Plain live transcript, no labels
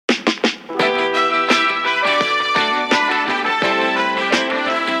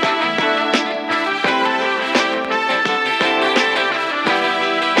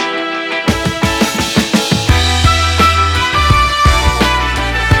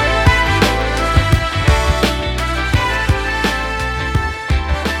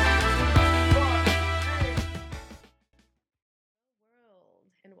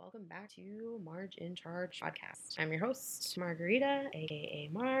to Marge in Charge podcast. I'm your host, Margarita, aka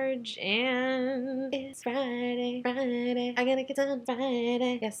Marge, and it's Friday. I gotta get on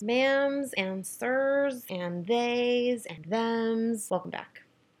Friday. Yes, ma'ams and sirs and theys and thems. Welcome back.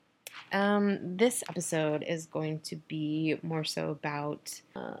 This episode is going to be more so about,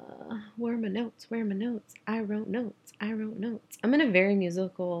 where are my notes? I wrote notes. I'm in a very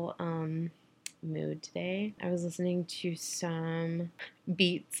musical, mood today. I was listening to some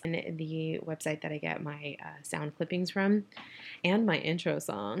beats on the website that I get my sound clippings from, and my intro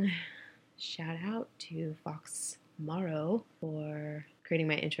song. Shout out to Fox Morrow for creating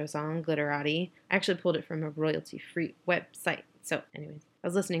my intro song, Glitterati. I actually pulled it from a royalty-free website. So anyways, I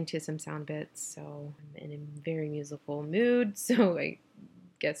was listening to some sound bits, so I'm in a very musical mood, so I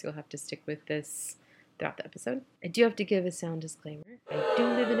guess you'll have to stick with this throughout the episode. I do have to give a sound disclaimer. I do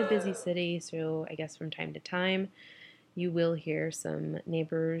live in a busy city, so I guess from time to time you will hear some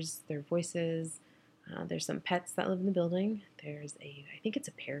neighbors, their voices. There's some pets that live in the building. I think it's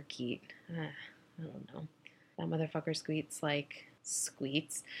a parakeet. I don't know. That motherfucker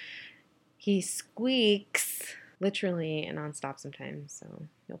squeaks. He squeaks literally and nonstop sometimes, so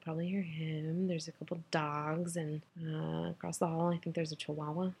you'll probably hear him. There's a couple dogs, and across the hall I think there's a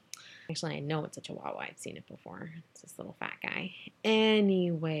chihuahua. Actually, I know it's a chihuahua. I've seen it before. It's this little fat guy.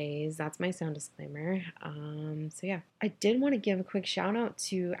 Anyways, that's my sound disclaimer. So yeah, I did want to give a quick shout out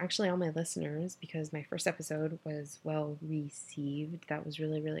to actually all my listeners, because my first episode was well received. That was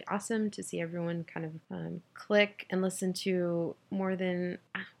really, really awesome to see everyone kind of click and listen to more than,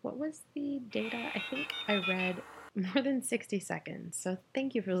 what was the data? I think I read more than 60 seconds. So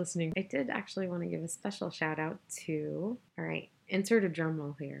thank you for listening. I did actually want to give a special shout out to, all right, insert a drum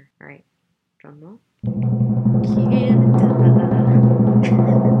roll here. All right, drum roll. Canada.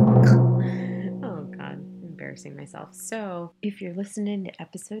 Oh God, embarrassing myself. So if you're listening to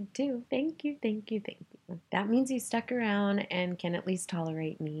episode 2, thank you. That means you stuck around and can at least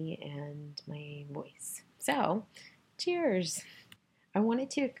tolerate me and my voice. So, cheers. I wanted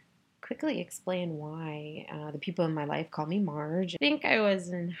to quickly explain why the people in my life call me Marge. I think I was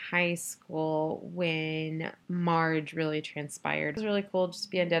in high school when Marge really transpired. It was really cool just to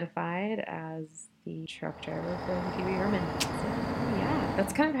be identified as the truck driver from Pee Wee Herman. So yeah,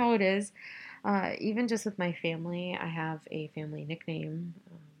 that's kind of how it is. Even just with my family, I have a family nickname.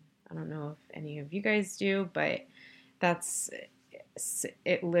 I don't know if any of you guys do, but that's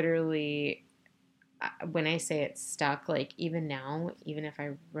it. Literally, when I say it's stuck, like even now, even if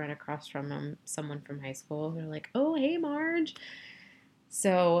I run across from someone from high school, they're like, "Oh, hey, Marge."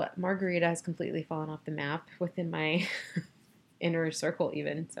 So Margarita has completely fallen off the map within my inner circle,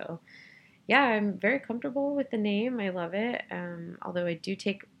 even. So yeah, I'm very comfortable with the name. I love it. Although I do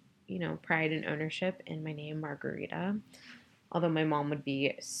take, pride and ownership in my name, Margarita. Although my mom would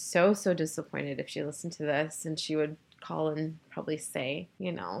be so disappointed if she listened to this, and she would call and probably say,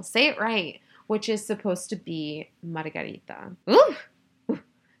 say it right, which is supposed to be Margarita. Ooh!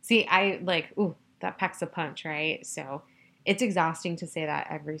 See, that packs a punch, right? So it's exhausting to say that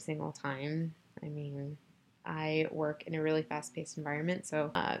every single time. I mean, I work in a really fast-paced environment,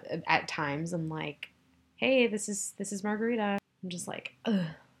 so at times I'm like, hey, this is Margarita. I'm just like, ugh.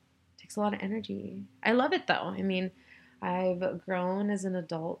 It takes a lot of energy. I love it, though. I mean, I've grown as an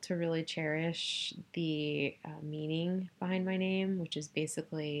adult to really cherish the meaning behind my name, which is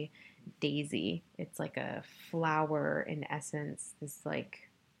basically daisy. It's like a flower in essence. This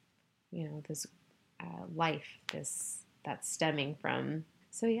this life, that's stemming from.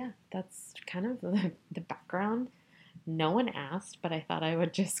 So yeah, that's kind of the background. No one asked, but I thought I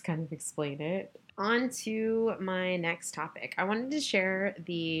would just kind of explain it. On to my next topic. I wanted to share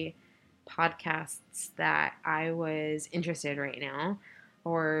the podcasts that I was interested right now,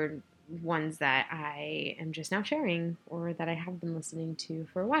 or ones that I am just now sharing, or that I have been listening to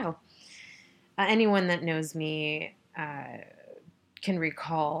for a while. Anyone that knows me can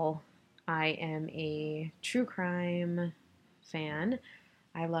recall I am a true crime fan.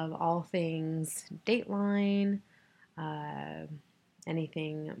 I love all things Dateline,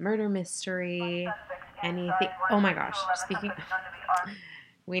 anything murder mystery, anything. Oh my gosh,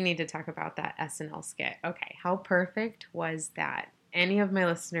 we need to talk about that SNL skit. Okay, how perfect was that? Any of my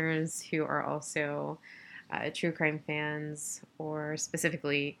listeners who are also true crime fans, or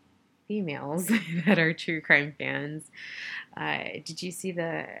specifically females that are true crime fans, did you see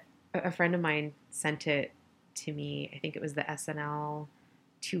a friend of mine sent it to me. I think it was the SNL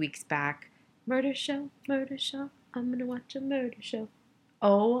 2 weeks back. Murder show, I'm gonna watch a murder show.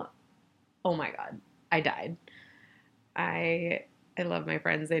 Oh my God, I died. I love my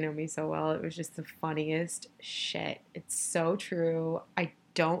friends. They know me so well. It was just the funniest shit. It's so true. I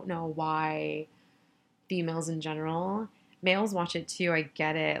don't know why females in general, males watch it too. I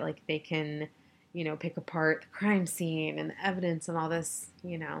get it. Like they can, pick apart the crime scene and the evidence and all this,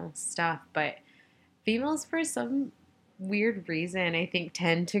 stuff. But females, for some weird reason, I think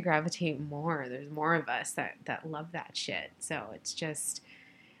tend to gravitate more. There's more of us that love that shit. So it's just,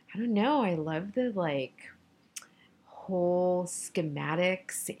 I don't know. I love the like whole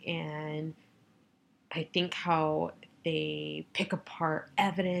schematics, and I think how they pick apart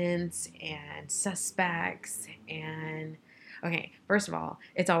evidence and suspects. And okay, first of all,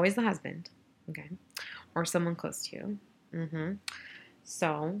 it's always the husband, okay, or someone close to you.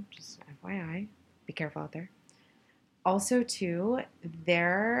 So just FYI, be careful out there. Also, too,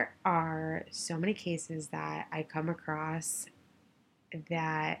 there are so many cases that I come across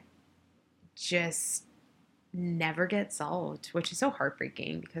that just never get solved, which is so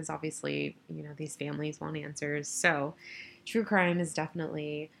heartbreaking because obviously, these families want answers. So, true crime is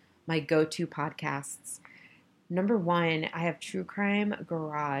definitely my go-to podcasts. Number one, I have True Crime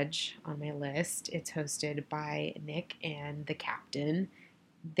Garage on my list. It's hosted by Nick and the Captain.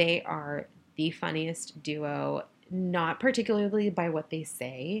 They are the funniest duo, not particularly by what they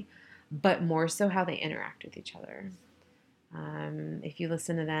say, but more so how they interact with each other. If you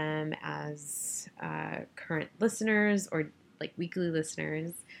listen to them as current listeners or like weekly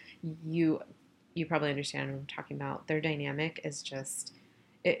listeners, you probably understand what I'm talking about. Their dynamic is just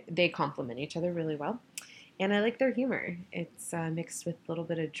they complement each other really well, and I like their humor. It's mixed with a little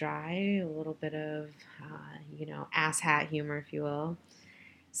bit of dry, a little bit of asshat humor, if you will.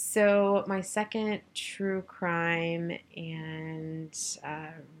 So my second true crime, and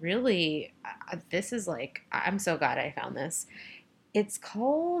really, this is like, I'm so glad I found this. It's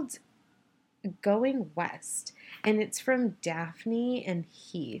called Going West, and it's from Daphne and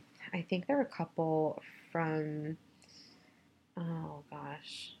Heath. I think they're a couple from, oh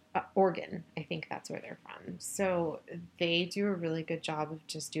gosh, Oregon. I think that's where they're from. So they do a really good job of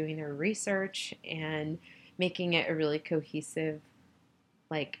just doing their research and making it a really cohesive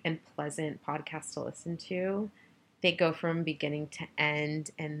and pleasant podcast to listen to. They go from beginning to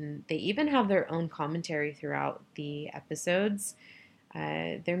end, and they even have their own commentary throughout the episodes.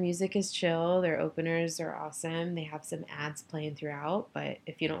 Their music is chill. Their openers are awesome. They have some ads playing throughout, but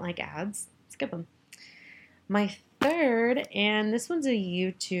if you don't like ads, skip them. My third, and this one's a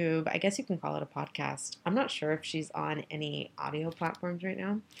YouTube, I guess you can call it a podcast. I'm not sure if she's on any audio platforms right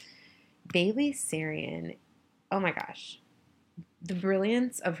now. Bailey Sarian. Oh my gosh. The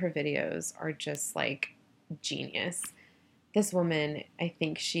brilliance of her videos are just like genius. This woman, I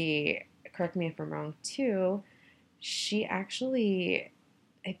think she, correct me if I'm wrong too, she actually,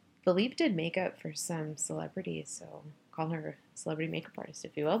 I believe, did makeup for some celebrities, so call her celebrity makeup artist,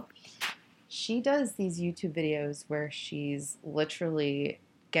 if you will. She does these YouTube videos where she's literally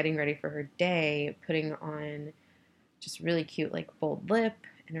getting ready for her day, putting on just really cute, like, bold lip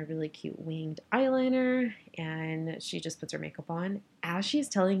and a really cute winged eyeliner, and she just puts her makeup on as she's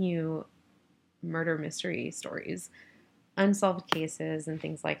telling you murder mystery stories, unsolved cases, and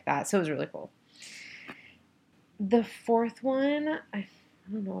things like that. So it was really cool. The fourth one, I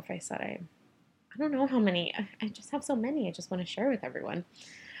don't know if I said I don't know how many. I just have so many. I just want to share with everyone.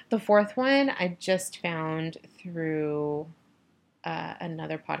 The fourth one I just found through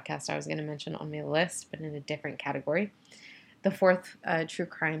another podcast I was going to mention on my list, but in a different category. The fourth true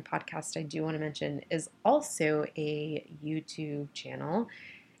crime podcast I do want to mention is also a YouTube channel.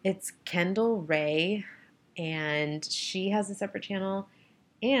 It's Kendall Ray, and she has a separate channel,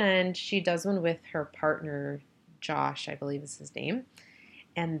 and she does one with her partner, Josh, I believe is his name.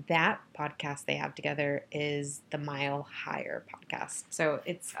 And that podcast they have together is the Mile Higher podcast. So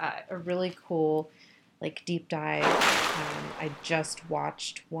it's a really cool, like, deep dive. I just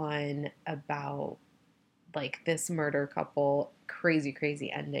watched one about like this murder couple, crazy, crazy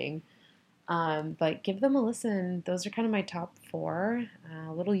ending. But give them a listen. Those are kind of my top four.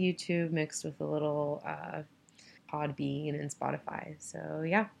 A little YouTube mixed with a little Podbean and Spotify. So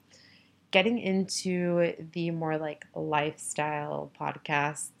yeah, getting into the more like lifestyle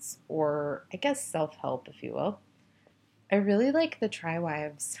podcasts, or I guess self-help, if you will. I really like the Try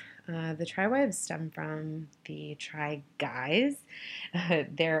Wives. The Try Wives stem from the Try Guys.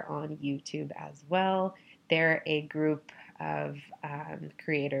 They're on YouTube as well. They're a group of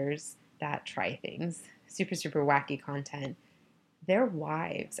creators that try things, super, super wacky content. Their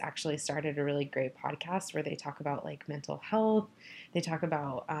wives actually started a really great podcast where they talk about like mental health. They talk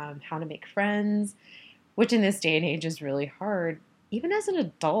about how to make friends, which in this day and age is really hard. Even as an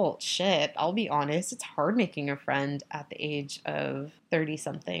adult, shit, I'll be honest, it's hard making a friend at the age of 30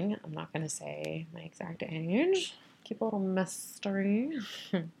 something. I'm not going to say my exact age. keep a little mystery.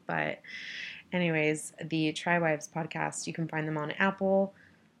 But anyways, the Tri-Wives podcast, you can find them on Apple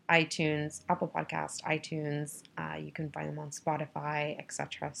Podcast, iTunes. You can find them on Spotify,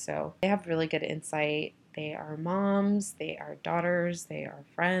 etc. So they have really good insight. They are moms, they are daughters, they are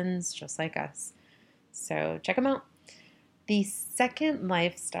friends, just like us. So check them out. The second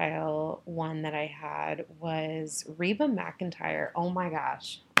lifestyle one that I had was Reba McEntire. Oh my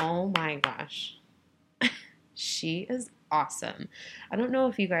gosh. She is awesome. I don't know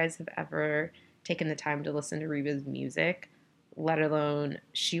if you guys have ever taken the time to listen to Reba's music, let alone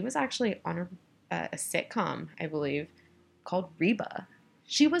she was actually on a sitcom, I believe, called Reba.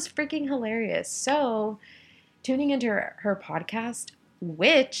 She was freaking hilarious. So, tuning into her podcast,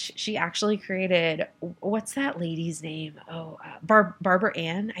 which she actually created. What's that lady's name? Oh, Barbara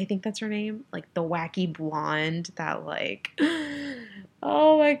Ann, I think that's her name. Like the wacky blonde that like,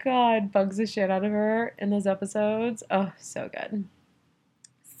 oh my god, bugs the shit out of her in those episodes. Oh, so good.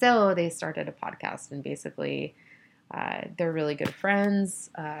 So they started a podcast, and basically, they're really good friends.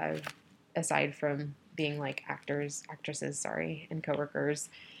 Aside from being like actresses, sorry, and coworkers.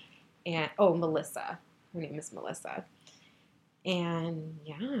 And Melissa. Her name is Melissa. And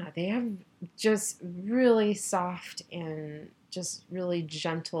yeah, they have just really soft and just really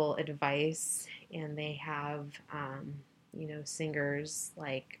gentle advice. And they have, singers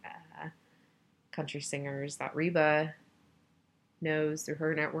like country singers that Reba knows through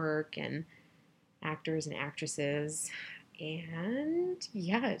her network, and actors and actresses. And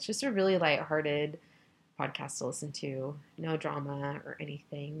yeah, it's just a really lighthearted podcast to listen to. No drama or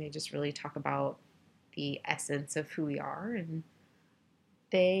anything. They just really talk about the essence of who we are, and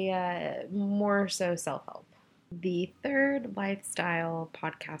they more so self-help. The third lifestyle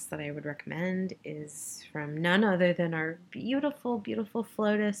podcast that I would recommend is from none other than our beautiful, beautiful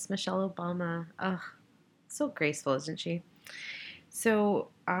FLOTUS, Michelle Obama. Ugh, so graceful, isn't she? So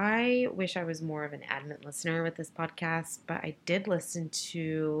I wish I was more of an adamant listener with this podcast, but I did listen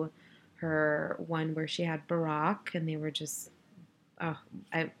to her one where she had Barack, and they were just, oh,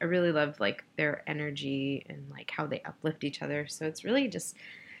 I really love like their energy and like how they uplift each other. So it's really just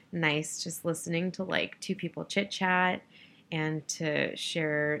nice just listening to like two people chit chat and to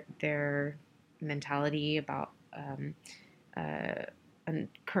share their mentality about a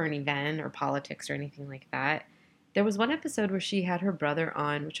current event or politics or anything like that. There was one episode where she had her brother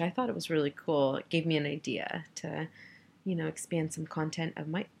on, which I thought it was really cool. It gave me an idea to, expand some content of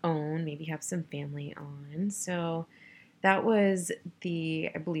my own, maybe have some family on. So that was the,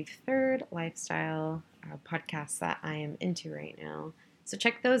 I believe, third lifestyle podcast that I am into right now. So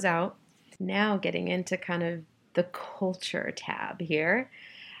check those out. Now getting into kind of the culture tab here.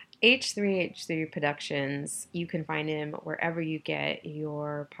 H3H3 Productions, you can find him wherever you get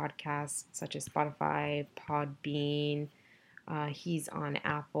your podcasts, such as Spotify, Podbean. He's on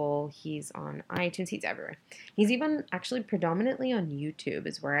Apple, he's on iTunes, he's everywhere. He's even actually predominantly on YouTube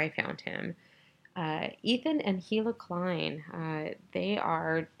is where I found him. Ethan and Hila Klein, they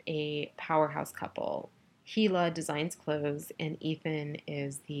are a powerhouse couple. Hila designs clothes, and Ethan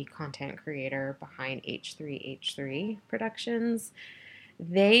is the content creator behind H3H3 Productions.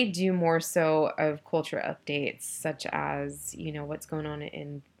 They do more so of culture updates, such as, what's going on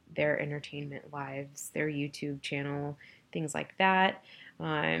in their entertainment lives, their YouTube channel, things like that.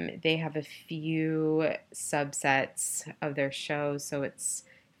 They have a few subsets of their shows, so it's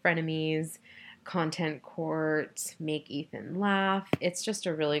Frenemies, Content Court, Make Ethan Laugh. It's just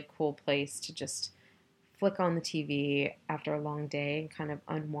a really cool place to just flick on the TV after a long day and kind of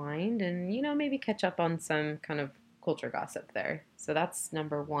unwind and, maybe catch up on some kind of culture gossip there. So that's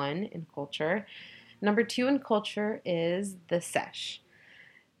number one in culture. Number two in culture is The Sesh.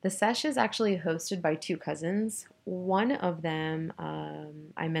 The Sesh is actually hosted by two cousins. One of them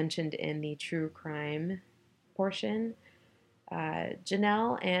I mentioned in the true crime portion.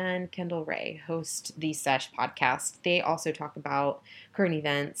 Janelle and Kendall Ray host the Sesh podcast. They also talk about current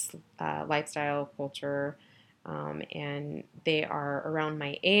events, lifestyle, culture, and they are around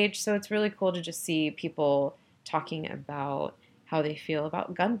my age. So it's really cool to just see people talking about how they feel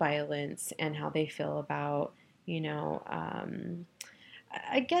about gun violence and how they feel about,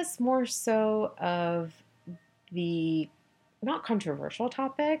 I guess more so of the not controversial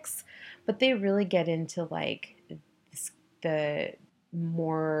topics, but they really get into like the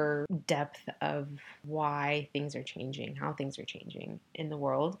more depth of why things are changing, how things are changing in the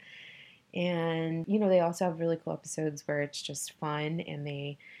world. And, they also have really cool episodes where it's just fun and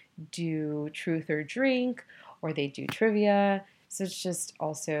they do truth or drink or they do trivia. So it's just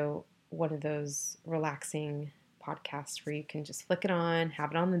also one of those relaxing podcasts where you can just flick it on,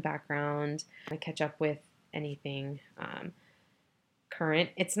 have it on the background, and catch up with anything current.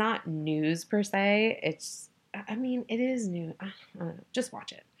 It's not news per se. I mean, it is new. I don't know. Just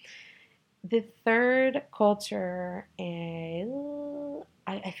watch it. The third culture, I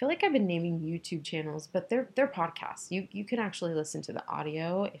feel like I've been naming YouTube channels, but they're podcasts. You can actually listen to the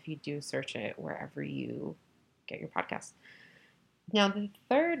audio if you do search it wherever you get your podcasts. Now, the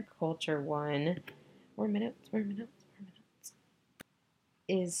third culture one, more minutes,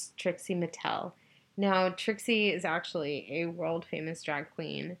 is Trixie Mattel. Now, Trixie is actually a world famous drag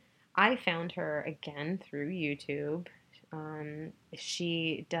queen. I found her again through YouTube.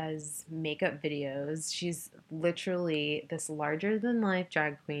 She does makeup videos. She's literally this larger than life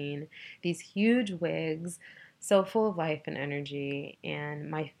drag queen, these huge wigs, so full of life and energy. And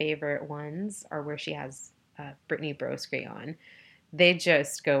my favorite ones are where she has Brittany Broski on. They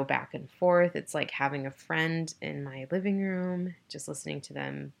just go back and forth. It's like having a friend in my living room, just listening to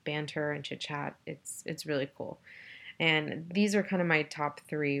them banter and chit chat. It's really cool. And these are kind of my top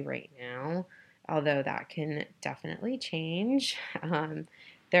three right now, although that can definitely change.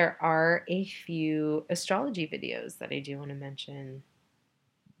 There are a few astrology videos that I do want to mention.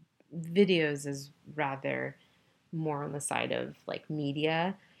 Videos is rather more on the side of like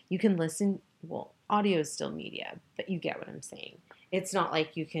media. You can listen, well, audio is still media, but you get what I'm saying. It's not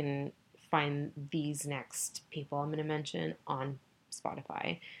like you can find these next people I'm going to mention on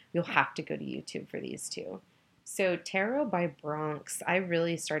Spotify. You'll have to go to YouTube for these two. So, Tarot by Bronx, I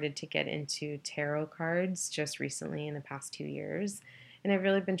really started to get into tarot cards just recently in the past 2 years. And I've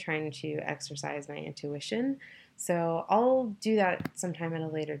really been trying to exercise my intuition. So, I'll do that sometime at a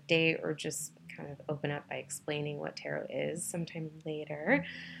later date or just kind of open up by explaining what tarot is sometime later.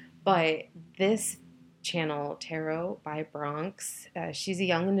 But this channel, Tarot by Bronx, she's a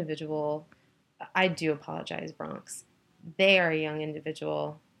young individual. I do apologize, Bronx. They are a young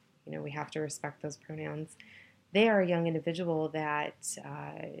individual. You know, we have to respect those pronouns. They are a young individual that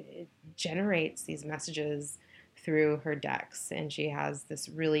generates these messages through her decks. And she has this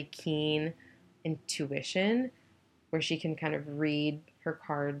really keen intuition where she can kind of read her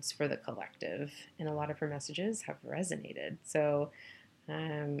cards for the collective. And a lot of her messages have resonated. So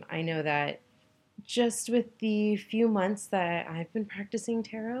I know that just with the few months that I've been practicing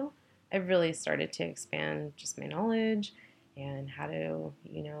tarot, I've really started to expand just my knowledge and how to,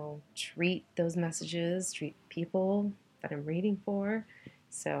 treat those messages, treat people that I'm reading for.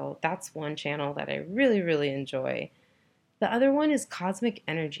 So that's one channel that I really, really enjoy. The other one is Cosmic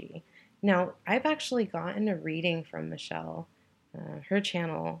Energy. Now, I've actually gotten a reading from Michelle. Her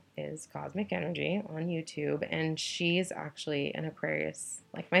channel is Cosmic Energy on YouTube, and she's actually an Aquarius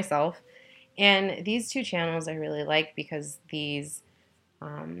like myself. And these two channels I really like because these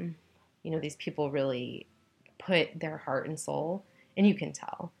people really put their heart and soul, and you can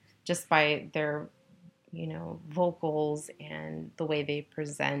tell just by their, vocals and the way they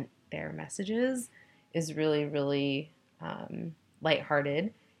present their messages is really, really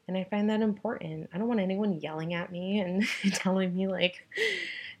lighthearted. And I find that important. I don't want anyone yelling at me and telling me, like,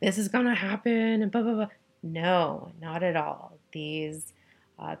 this is going to happen and blah, blah, blah. No, not at all. These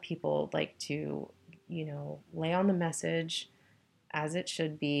people like to, lay on the message as it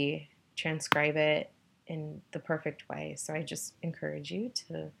should be, transcribe it in the perfect way. So I just encourage you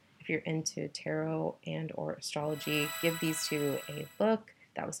to, if you're into tarot and or astrology, give these two a look.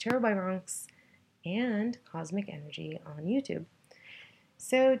 That was Tarot by Bronx and Cosmic Energy on YouTube.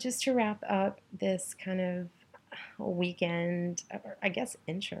 So just to wrap up this kind of weekend, or I guess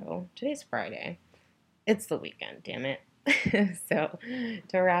intro, today's Friday. It's the weekend, damn it. So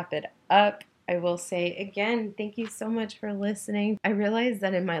to wrap it up, I will say again, thank you so much for listening. I realized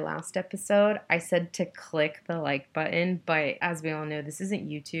that in my last episode, I said to click the like button, but as we all know, this isn't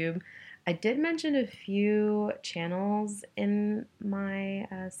YouTube. I did mention a few channels in my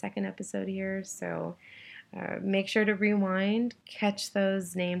second episode here, so make sure to rewind, catch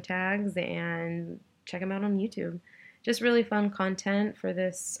those name tags, and check them out on YouTube. Just really fun content for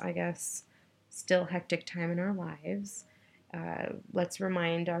this, I guess, still hectic time in our lives. Let's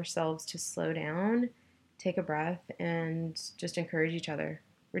remind ourselves to slow down, take a breath, and just encourage each other.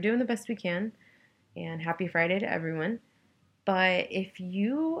 We're doing the best we can, and happy Friday to everyone. But if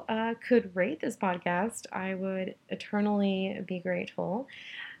you could rate this podcast, I would eternally be grateful.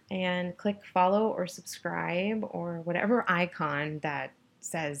 And click follow or subscribe or whatever icon that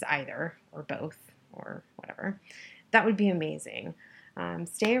says either or both or whatever. That would be amazing.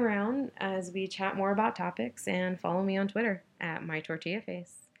 Stay around as we chat more about topics and follow me on Twitter at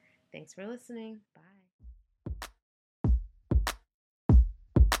MyTortillaFace. Thanks for listening. Bye.